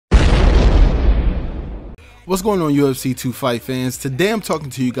What's going on, UFC 2 Fight fans? Today I'm talking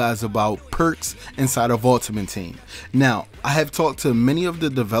to you guys about perks inside of Ultimate Team. Now, I have talked to many of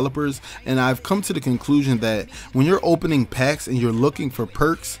the developers and I've come to the conclusion that when you're opening packs and you're looking for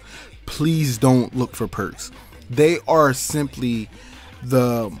perks, please don't look for perks. They are simply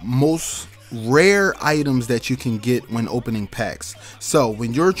the most rare items that you can get when opening packs. So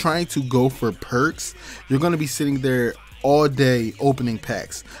when you're trying to go for perks, you're going to be sitting there all day opening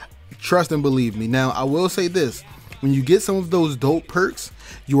packs. Trust and believe me. Now, I will say this. When you get some of those dope perks,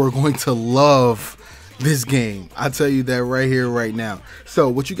 you are going to love this game. I tell you that right here, right now. So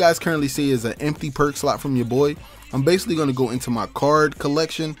what you guys currently see is an empty perk slot from your boy. I'm basically going to go into my card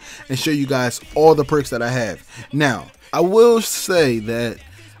collection and show you guys all the perks that I have. Now, I will say that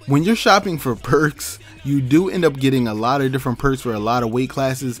when you're shopping for perks, you do end up getting a lot of different perks for a lot of weight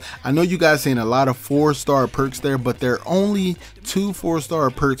classes. I know you guys seen a lot of 4-star perks there, but there are only 2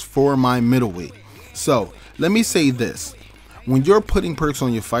 4-star perks for my middleweight. So let me say this. When you're putting perks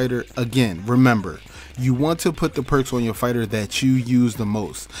on your fighter, again, remember, you want to put the perks on your fighter that you use the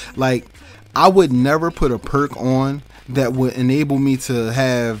most. Like, I would never put a perk on that would enable me to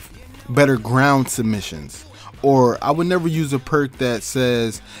have better ground submissions. Or I would never use a perk that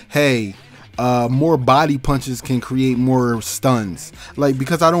says, hey, more body punches can create more stuns, like,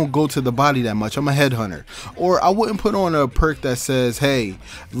 because I don't go to the body that much. I'm a headhunter. Or I wouldn't put on a perk that says, hey,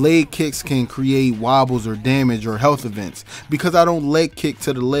 leg kicks can create wobbles or damage or health events, because I don't leg kick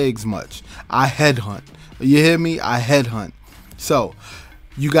to the legs much. I headhunt. You hear me? I headhunt. So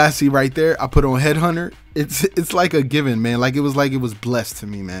you guys see right there, I put on headhunter. It's like a given, man. Like it was blessed to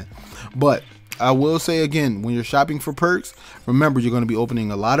me, man. But I will say again, when you're shopping for perks, remember you're going to be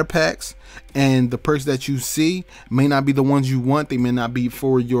opening a lot of packs, and the perks that you see may not be the ones you want. They may not be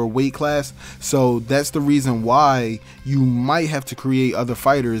for your weight class. So that's the reason why you might have to create other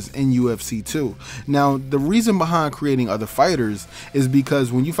fighters in UFC 2. Now, the reason behind creating other fighters is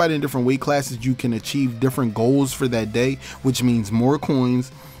because when you fight in different weight classes, you can achieve different goals for that day, which means more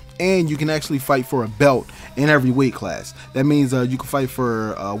coins. And you can actually fight for a belt in every weight class. That means you can fight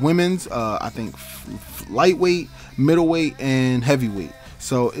for women's, I think, lightweight, middleweight, and heavyweight.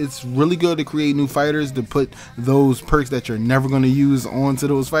 So it's really good to create new fighters, to put those perks that you're never going to use onto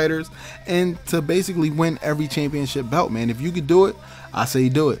those fighters, and to basically win every championship belt, man. If you could do it, I say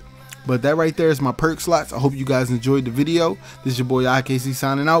do it. But that right there is my perk slots. I hope you guys enjoyed the video. This is your boy IKC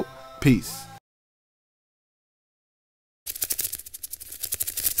signing out. Peace.